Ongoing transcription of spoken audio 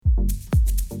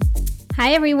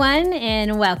Hi, everyone,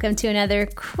 and welcome to another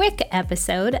quick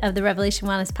episode of the Revelation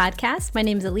Wellness Podcast. My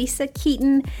name is Elisa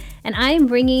Keaton, and I am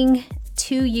bringing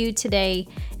to you today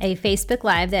a Facebook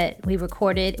Live that we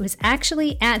recorded. It was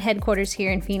actually at headquarters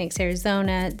here in Phoenix,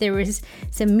 Arizona. There was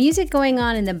some music going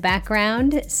on in the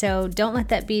background, so don't let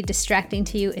that be distracting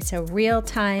to you. It's a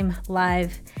real-time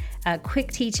live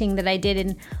quick teaching that I did,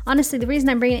 and honestly, the reason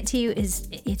I'm bringing it to you is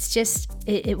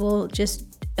it will just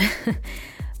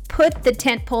put the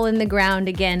tent pole in the ground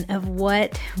again of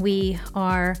what we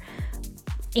are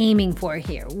aiming for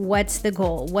here. What's the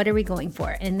goal? What are we going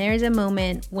for? And there's a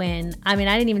moment when, I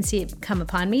didn't even see it come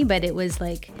upon me, but it was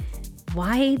like,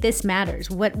 why this matters,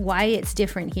 why it's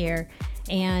different here.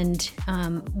 And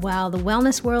while the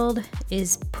wellness world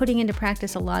is putting into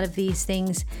practice a lot of these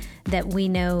things that we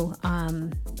know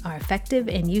are effective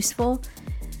and useful,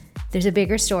 there's a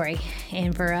bigger story.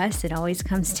 And for us, it always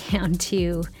comes down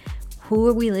to, who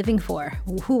are we living for?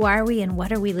 Who are we and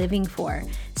what are we living for?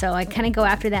 So I kind of go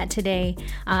after that today.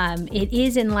 It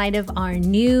is in light of our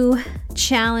new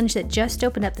challenge that just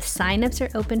opened up. The signups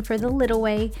are open for the Little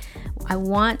Way. I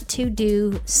want to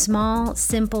do small,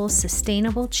 simple,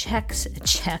 sustainable changes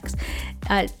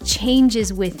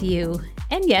with you.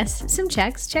 And yes, some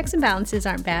checks and balances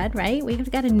aren't bad, right? We've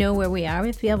got to know where we are. We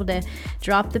have to be able to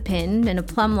drop the pin and a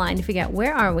plumb line to figure out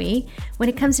where are we when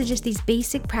it comes to just these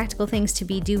basic practical things to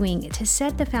be doing to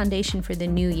set the foundation for the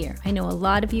new year. I know a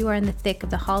lot of you are in the thick of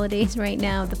the holidays right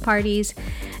now, the parties.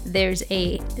 There's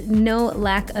no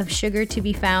lack of sugar to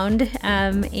be found,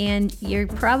 and you're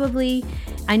probably,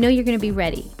 I know you're going to be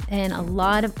ready, and a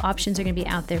lot of options are going to be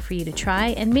out there for you to try,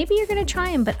 and maybe you're going to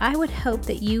try them, but I would hope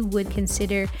that you would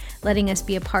consider letting us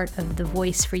be a part of the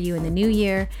voice for you in the new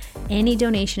year. Any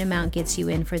donation amount gets you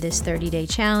in for this 30-day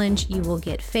challenge. You will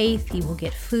get faith, you will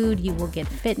get food, you will get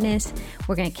fitness.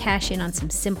 We're going to cash in on some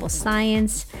simple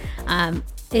science.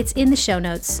 It's in the show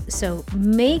notes, so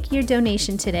make your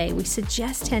donation today. We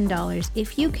suggest $10.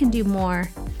 If you can do more,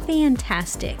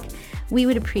 fantastic. We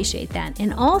would appreciate that.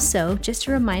 And also, just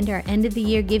a reminder, our end of the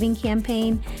year giving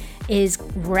campaign is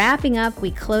wrapping up.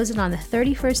 We close it on the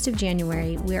 31st of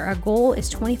January, where our goal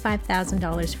is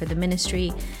 $25,000 for the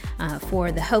ministry,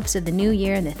 for the hopes of the new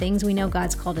year and the things we know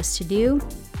God's called us to do.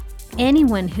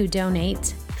 Anyone who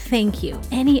donates, thank you.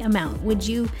 Any amount. Would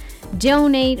you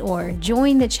donate or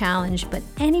join the challenge? But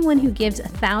anyone who gives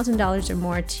 $1,000 or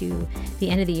more to the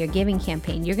end of the year giving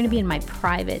campaign, you're going to be in my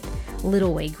private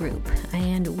Little Way group.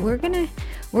 And we're gonna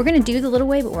do the Little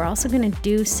Way, but we're also gonna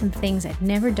do some things I've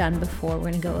never done before.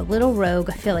 We're gonna go a little rogue.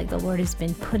 I feel like the Lord has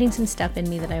been putting some stuff in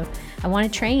me that I want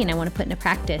to train, I want to put into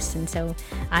practice, and so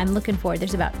I'm looking forward.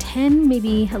 There's about 10,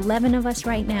 maybe 11 of us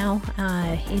right now.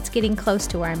 It's getting close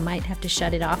to where I might have to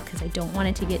shut it off because I don't want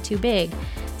it to get too big.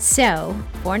 So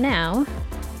for now,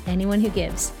 anyone who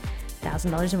gives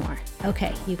 $1,000 or more.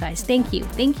 Okay, you guys, thank you.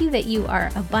 Thank you that you are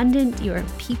abundant. You are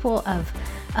people of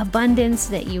abundance,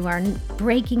 that you are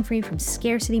breaking free from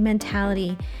scarcity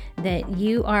mentality, that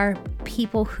you are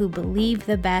people who believe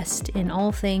the best in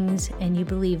all things, and you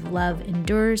believe love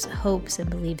endures, hopes, and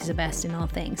believes the best in all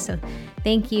things. So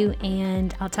thank you,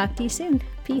 and I'll talk to you soon.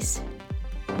 Peace.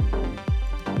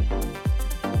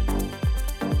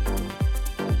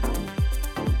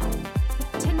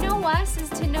 To know us is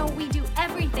to know we do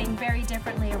everything very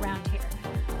differently around here.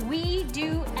 We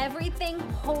do everything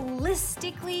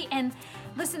holistically, and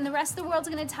listen, the rest of the world's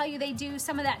going to tell you they do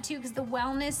some of that too, because the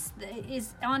wellness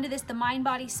is onto this, the mind,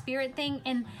 body, spirit thing.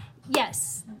 And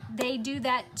yes, they do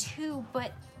that too.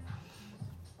 But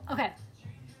okay,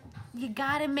 you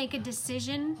got to make a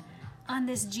decision on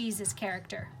this Jesus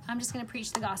character. I'm just going to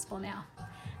preach the gospel now.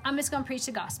 I'm just going to preach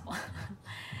the gospel.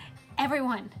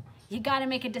 Everyone, you got to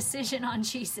make a decision on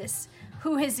Jesus.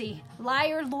 Who is he?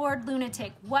 Liar, Lord,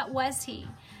 lunatic. What was he?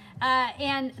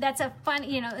 And that's a fun,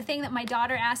 the thing that my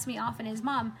daughter asks me often is,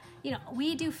 Mom,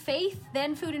 we do faith,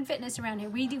 then food and fitness around here.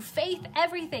 We do faith,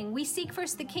 everything. We seek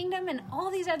first the kingdom, and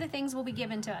all these other things will be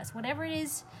given to us. Whatever it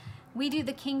is, we do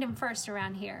the kingdom first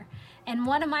around here. And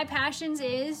one of my passions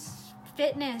is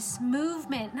fitness,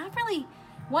 movement. Not really.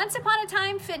 Once upon a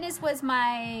time, fitness was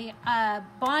my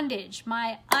bondage,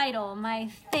 my idol, my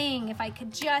thing. If I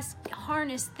could just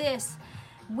harness this,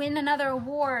 win another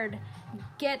award,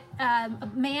 get a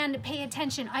man to pay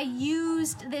attention. I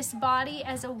used this body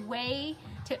as a way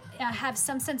to have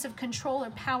some sense of control or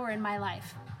power in my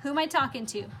life. Who am I talking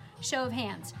to? Show of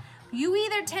hands. You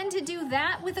either tend to do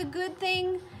that with a good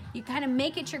thing, you kind of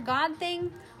make it your God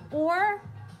thing, or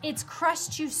it's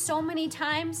crushed you so many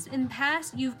times in the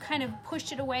past, you've kind of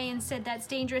pushed it away and said, that's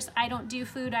dangerous. I don't do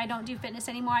food. I don't do fitness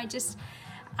anymore.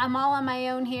 I'm all on my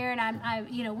own here.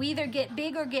 And we either get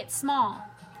big or get small.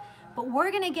 But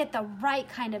we're going to get the right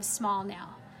kind of small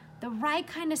now. The right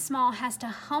kind of small has to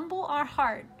humble our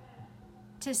heart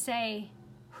to say,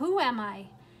 who am I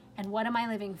and what am I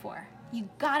living for? You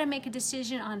got to make a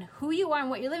decision on who you are and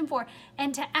what you're living for.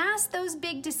 And to ask those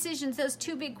big decisions, those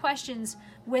two big questions,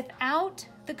 without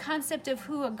the concept of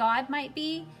who a God might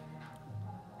be,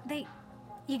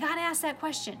 you got to ask that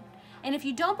question. And if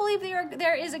you don't believe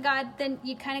there is a God, then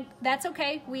that's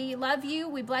okay. We love you.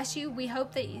 We bless you. We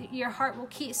hope that your heart will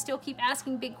still keep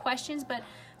asking big questions. But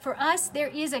for us, there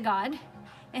is a God.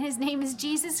 And his name is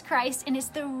Jesus Christ, and it's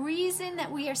the reason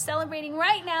that we are celebrating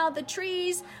right now the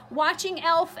trees, watching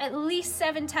Elf at least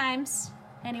 7 times.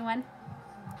 Anyone?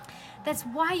 That's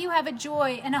why you have a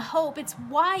joy and a hope. It's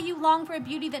why you long for a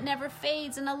beauty that never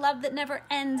fades and a love that never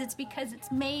ends. It's because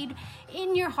it's made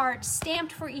in your heart,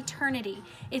 stamped for eternity.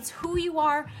 It's who you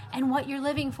are and what you're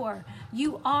living for.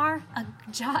 You are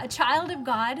a child of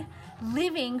God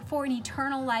living for an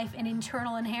eternal life and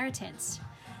eternal inheritance.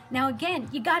 Now, again,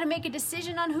 you got to make a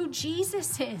decision on who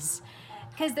Jesus is,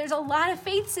 because there's a lot of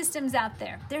faith systems out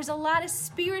there. There's a lot of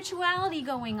spirituality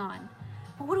going on.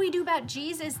 But what do we do about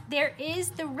Jesus? There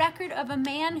is the record of a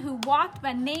man who walked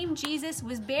by name Jesus,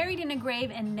 was buried in a grave,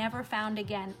 and never found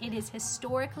again. It is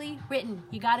historically written.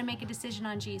 You got to make a decision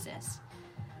on Jesus.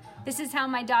 This is how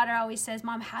my daughter always says,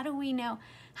 Mom, how do we know?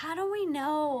 How do we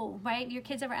know, right? Your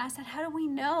kids ever ask that? How do we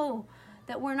know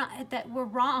that we're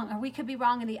wrong, or we could be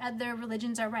wrong and the other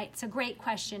religions are right? It's a great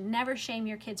question. Never shame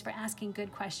your kids for asking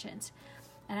good questions.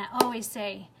 And I always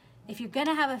say, if you're going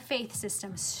to have a faith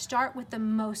system, start with the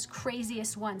most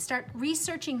craziest one. Start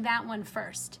researching that one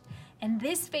first. And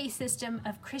this faith system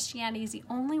of Christianity is the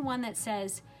only one that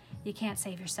says you can't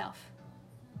save yourself.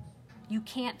 You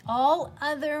can't. All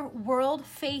other world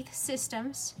faith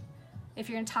systems, if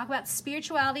you're going to talk about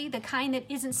spirituality, the kind that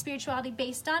isn't spirituality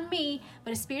based on me,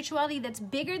 but a spirituality that's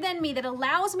bigger than me, that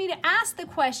allows me to ask the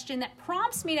question, that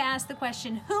prompts me to ask the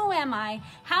question, who am I?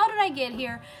 How did I get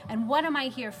here? And what am I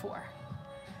here for?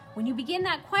 When you begin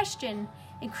that question,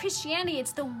 in Christianity,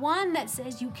 it's the one that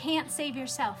says you can't save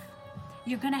yourself.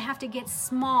 You're going to have to get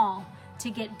small to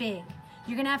get big.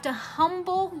 You're going to have to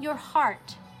humble your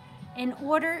heart in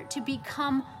order to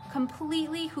become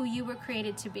completely who you were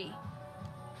created to be.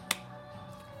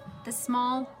 The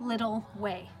small little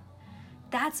way.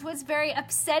 That's what's very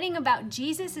upsetting about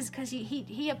Jesus, is because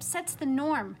he upsets the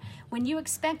norm. When you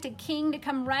expect a king to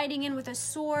come riding in with a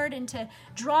sword and to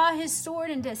draw his sword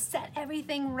and to set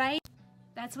everything right,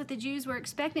 that's what the Jews were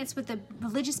expecting. It's what the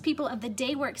religious people of the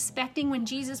day were expecting when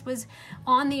Jesus was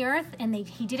on the earth, and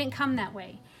he didn't come that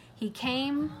way. He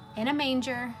came in a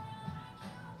manger,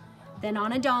 then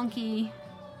on a donkey,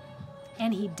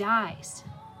 and he dies.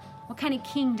 What kind of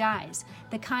king dies?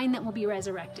 The kind that will be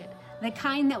resurrected. The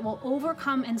kind that will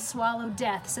overcome and swallow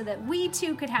death so that we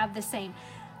too could have the same.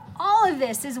 All of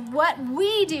this is what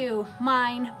we do,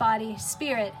 mind, body,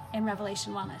 spirit, in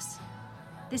Revelation Wellness.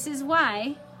 This is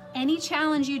why any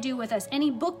challenge you do with us, any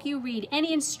book you read,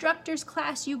 any instructor's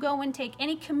class you go and take,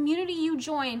 any community you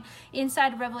join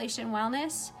inside of Revelation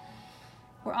Wellness,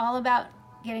 we're all about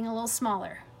getting a little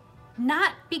smaller.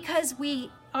 Not because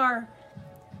we are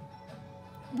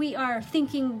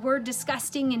thinking we're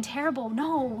disgusting and terrible.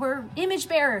 No, we're image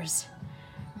bearers.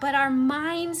 But our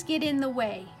minds get in the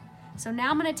way. So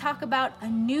now I'm going to talk about a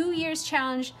New Year's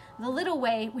challenge, the little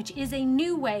way, which is a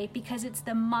new way because it's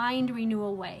the mind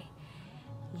renewal way.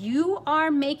 You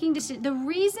are making decisions. The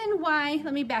reason why,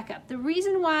 let me back up. The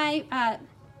reason why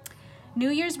New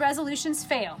Year's resolutions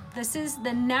fail. This is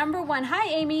the number one, hi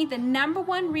Amy, the number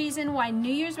one reason why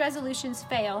New Year's resolutions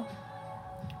fail.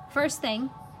 First,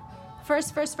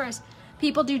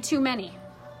 people do too many.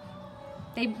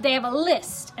 They have a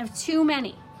list of too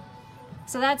many.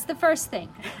 So that's the first thing.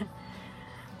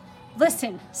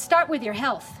 Listen, start with your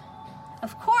health.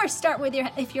 Of course,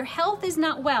 if your health is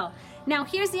not well. Now,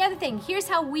 here's the other thing. Here's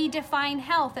how we define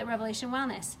health at Revelation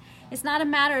Wellness. It's not a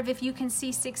matter of if you can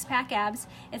see six-pack abs.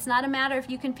 It's not a matter if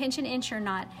you can pinch an inch or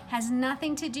not. It has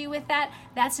nothing to do with that.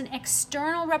 That's an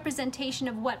external representation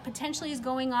of what potentially is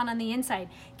going on the inside.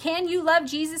 Can you love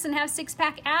Jesus and have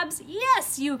six-pack abs?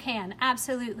 Yes, you can.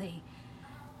 Absolutely.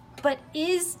 But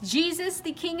is Jesus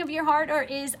the king of your heart, or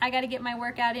is I got to get my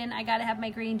workout in, I got to have my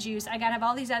green juice, I got to have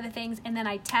all these other things, and then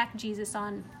I tack Jesus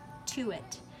on to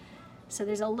it? So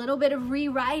there's a little bit of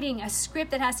rewriting a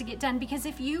script that has to get done, because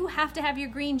if you have to have your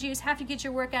green juice, have to get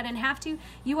your workout in,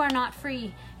 you are not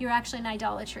free. You're actually in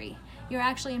idolatry. You're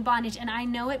actually in bondage. And I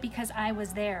know it because I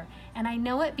was there. And I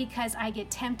know it because I get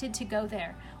tempted to go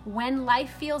there. When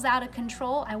life feels out of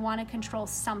control, I want to control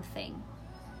something.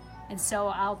 And so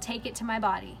I'll take it to my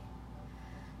body.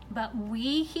 But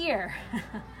we here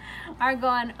are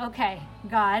going, okay,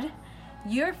 God,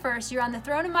 You're first. You're on the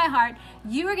throne of my heart.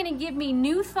 You are going to give me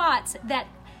new thoughts that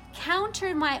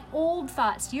counter my old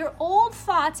thoughts. Your old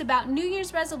thoughts about New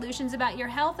Year's resolutions, about your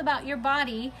health, about your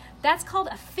body, that's called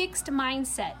a fixed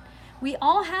mindset. We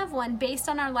all have one based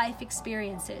on our life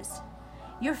experiences.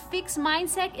 Your fixed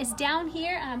mindset is down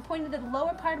here, and I'm pointing to the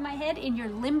lower part of my head, in your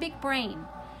limbic brain.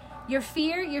 Your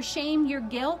fear, your shame, your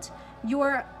guilt,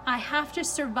 your I have to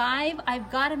survive,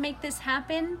 I've got to make this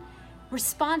happen,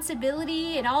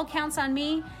 responsibility, it all counts on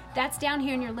me, that's down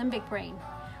here in your limbic brain.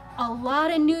 A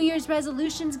lot of New Year's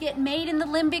resolutions get made in the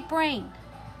limbic brain.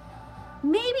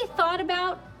 Maybe thought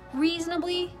about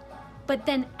reasonably, but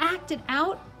then acted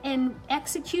out and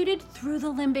executed through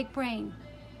the limbic brain.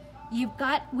 You've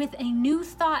got, with a new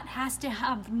thought, has to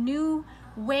have new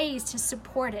ways to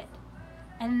support it.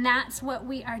 And that's what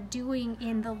we are doing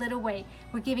in the Little Way.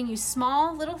 We're giving you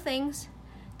small little things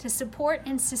to support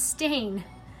and sustain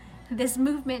this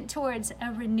movement towards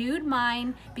a renewed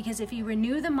mind, because if you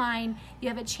renew the mind, you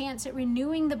have a chance at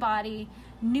renewing the body,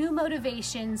 new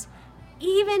motivations,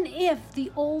 even if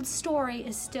the old story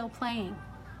is still playing.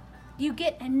 You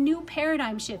get a new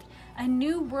paradigm shift, a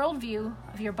new worldview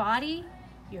of your body,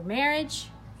 your marriage,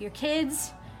 your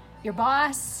kids, your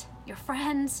boss, your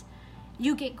friends.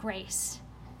 You get grace.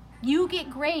 You get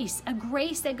grace, a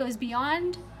grace that goes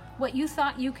beyond what you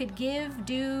thought you could give,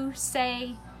 do,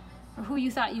 say, or who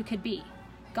you thought you could be.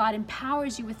 God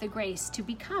empowers you with the grace to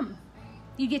become.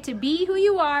 You get to be who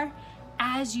you are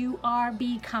as you are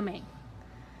becoming.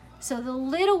 So the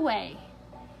Little Way,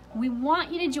 we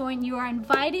want you to join. You are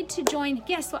invited to join.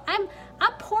 Guess what? I'm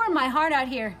pouring my heart out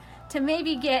here to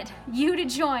maybe get you to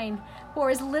join for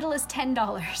as little as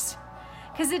 $10.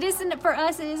 Because it isn't, for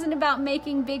us, it isn't about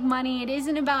making big money. It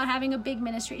isn't about having a big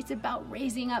ministry. It's about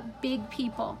raising up big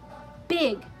people.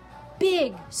 Big,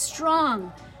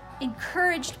 strong,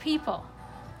 encouraged people.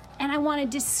 And I want to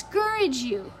discourage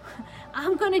you.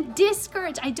 I'm going to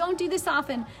discourage. I don't do this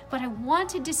often, but I want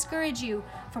to discourage you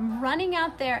from running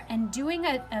out there and doing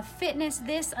a fitness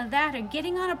this or that, or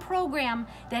getting on a program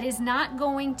that is not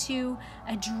going to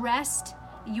address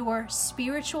your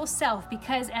spiritual self.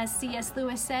 Because as C.S.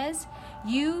 Lewis says,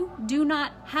 you do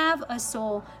not have a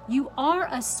soul. You are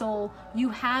a soul. You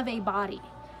have a body.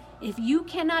 If you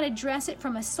cannot address it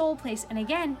from a soul place, and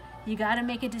again, you got to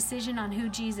make a decision on who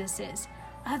Jesus is.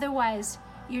 Otherwise,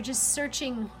 you're just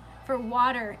searching for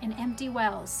water in empty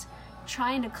wells,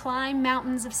 trying to climb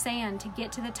mountains of sand to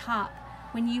get to the top,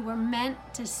 when you were meant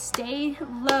to stay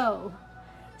low,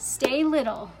 stay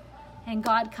little, and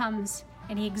God comes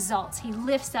and he exalts, he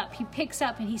lifts up, he picks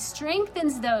up, and he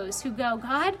strengthens those who go,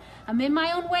 God, I'm in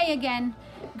my own way again.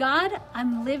 God,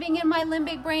 I'm living in my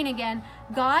limbic brain again.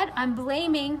 God, I'm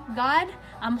blaming. God,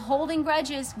 I'm holding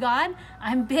grudges. God,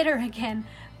 I'm bitter again.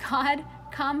 God,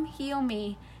 come heal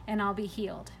me and I'll be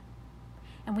healed.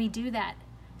 And we do that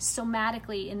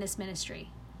somatically in this ministry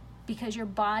because your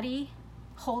body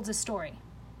holds a story.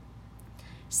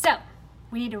 So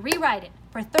we need to rewrite it.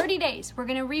 For 30 days, we're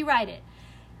going to rewrite it.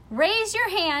 Raise your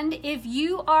hand if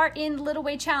you are in the Little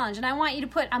Way Challenge. And I want you to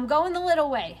put, I'm going the Little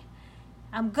Way.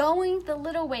 I'm going the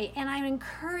Little Way. And I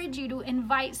encourage you to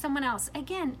invite someone else.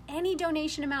 Again, any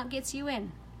donation amount gets you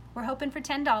in. We're hoping for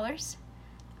 $10.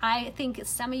 I think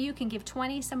some of you can give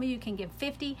 20, some of you can give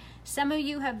 50. Some of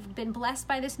you have been blessed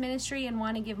by this ministry and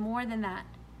want to give more than that.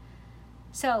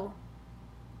 So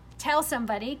tell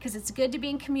somebody, because it's good to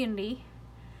be in community.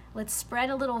 Let's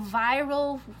spread a little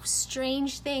viral,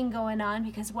 strange thing going on,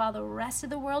 because while the rest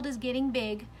of the world is getting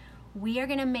big, we are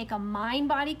going to make a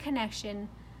mind-body connection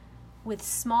with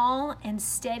small and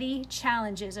steady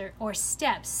challenges or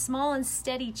steps, small and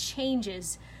steady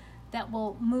changes that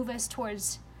will move us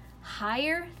towards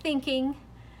higher thinking,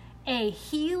 a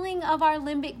healing of our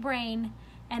limbic brain,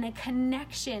 and a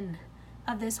connection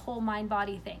of this whole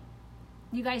mind-body thing.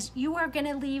 You guys, you are going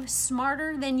to leave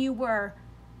smarter than you were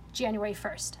January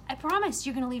 1st. I promise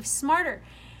you're going to leave smarter.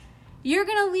 You're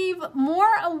going to leave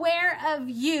more aware of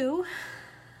you,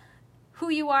 who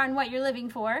you are and what you're living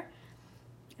for,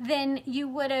 than you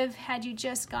would have had you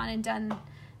just gone and done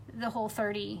the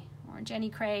Whole30 or Jenny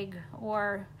Craig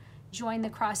or join the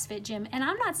CrossFit gym. And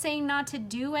I'm not saying not to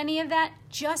do any of that.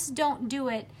 Just don't do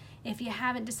it if you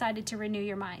haven't decided to renew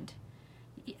your mind.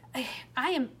 I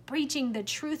am preaching the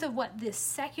truth of what this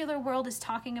secular world is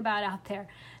talking about out there.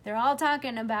 They're all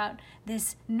talking about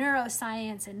this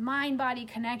neuroscience and mind-body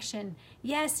connection.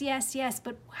 Yes, yes, yes.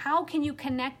 But how can you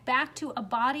connect back to a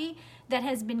body that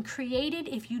has been created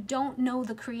if you don't know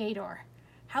the creator?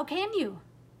 How can you?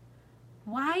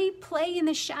 Why play in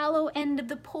the shallow end of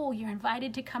the pool? You're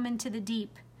invited to come into the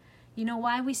deep. You know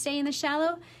why we stay in the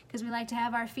shallow? Because we like to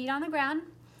have our feet on the ground.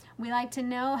 We like to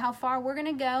know how far we're going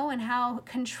to go and how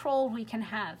control we can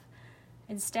have.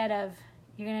 Instead of,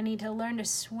 you're going to need to learn to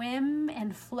swim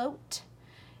and float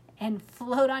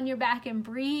on your back and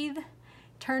breathe.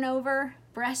 Turn over,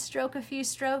 breaststroke a few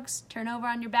strokes, turn over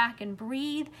on your back and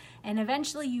breathe. And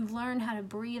eventually you learn how to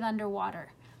breathe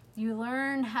underwater. You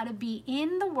learn how to be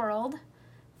in the world,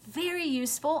 very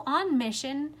useful, on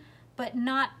mission, but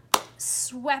not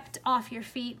swept off your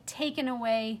feet, taken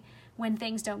away when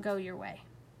things don't go your way.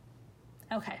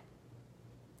 Okay.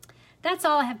 That's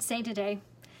all I have to say today.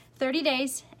 30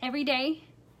 days, every day,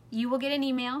 you will get an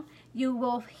email. You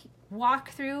will walk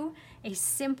through a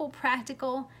simple,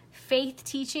 practical faith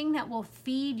teaching that will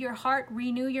feed your heart,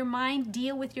 renew your mind,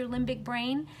 deal with your limbic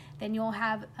brain. Then you'll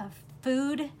have a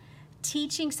food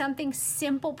teaching, something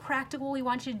simple, practical. We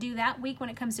want you to do that week when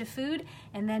it comes to food.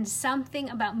 And then something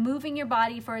about moving your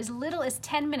body for as little as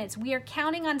 10 minutes. We are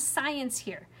counting on science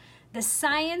here. The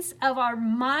science of our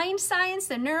mind science,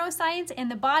 the neuroscience, and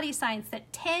the body science,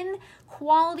 that 10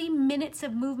 quality minutes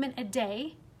of movement a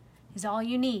day is all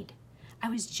you need. I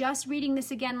was just reading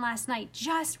this again last night,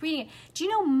 just reading it. Do you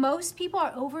know most people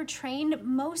are overtrained?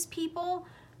 Most people,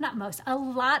 not most, a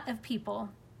lot of people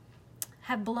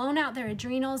have blown out their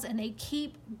adrenals and they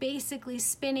keep basically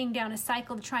spinning down a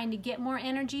cycle of trying to get more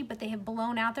energy, but they have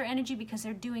blown out their energy because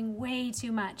they're doing way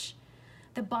too much.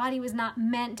 The body was not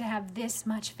meant to have this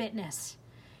much fitness.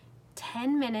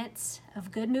 10 minutes of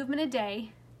good movement a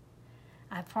day,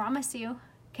 I promise you,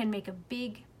 can make a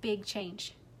big, big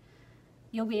change.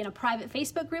 You'll be in a private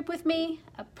Facebook group with me,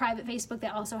 a private Facebook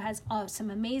that also has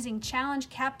some amazing challenge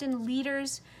captain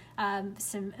leaders,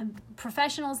 some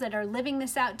professionals that are living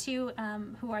this out too,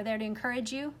 who are there to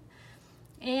encourage you.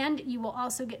 And you will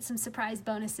also get some surprise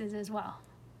bonuses as well.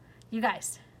 You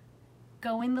guys,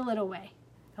 going the little way,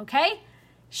 okay?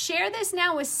 Share this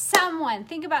now with someone.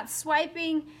 Think about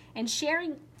swiping and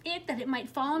sharing it, that it might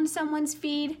fall in someone's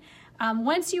feed.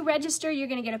 Once you register, you're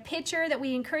going to get a picture that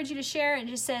we encourage you to share. It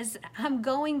just says, I'm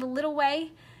going the little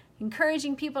way,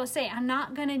 encouraging people to say, I'm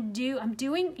doing it.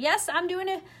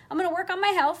 I'm going to work on my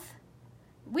health.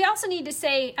 We also need to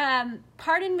say,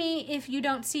 pardon me if you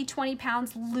don't see 20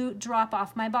 pounds drop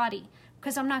off my body,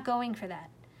 because I'm not going for that.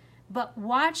 But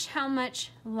watch how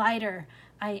much lighter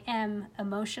I am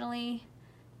emotionally,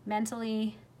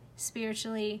 mentally,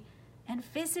 spiritually, and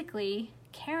physically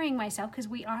carrying myself, because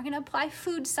we are going to apply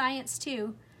food science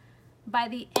too by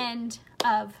the end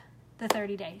of the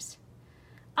 30 days.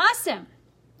 Awesome.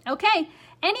 Okay.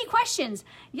 Any questions?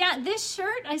 Yeah, this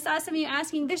shirt, I saw some of you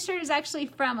asking, this shirt is actually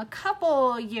from a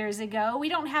couple years ago. We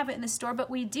don't have it in the store, but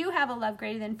we do have a Love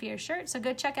Greater Than Fear shirt. So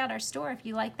go check out our store if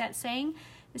you like that saying.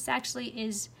 This actually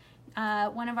is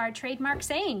one of our trademark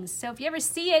sayings. So if you ever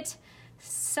see it,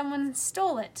 someone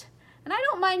stole it. And I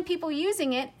don't mind people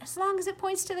using it as long as it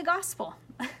points to the gospel.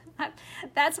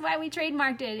 That's why we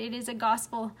trademarked it. It is a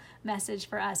gospel message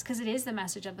for us, because it is the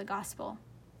message of the gospel.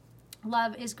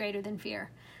 Love is greater than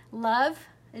fear. Love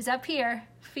is up here,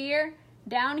 fear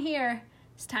down here.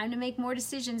 It's time to make more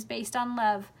decisions based on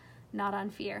love, not on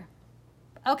fear.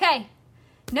 Okay,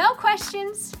 no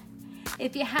questions.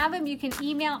 If you have them, you can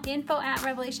email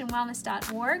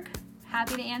info@revelationwellness.org.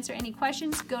 Happy to answer any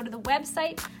questions. Go to the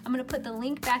website. I'm going to put the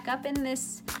link back up in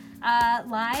this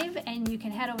live, and you can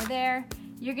head over there.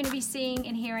 You're going to be seeing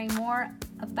and hearing more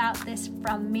about this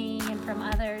from me and from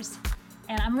others.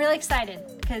 And I'm really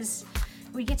excited because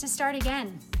we get to start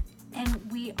again.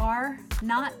 And we are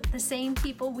not the same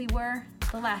people we were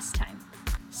the last time.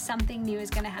 Something new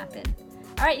is going to happen.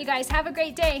 All right, you guys, have a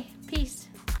great day. Peace.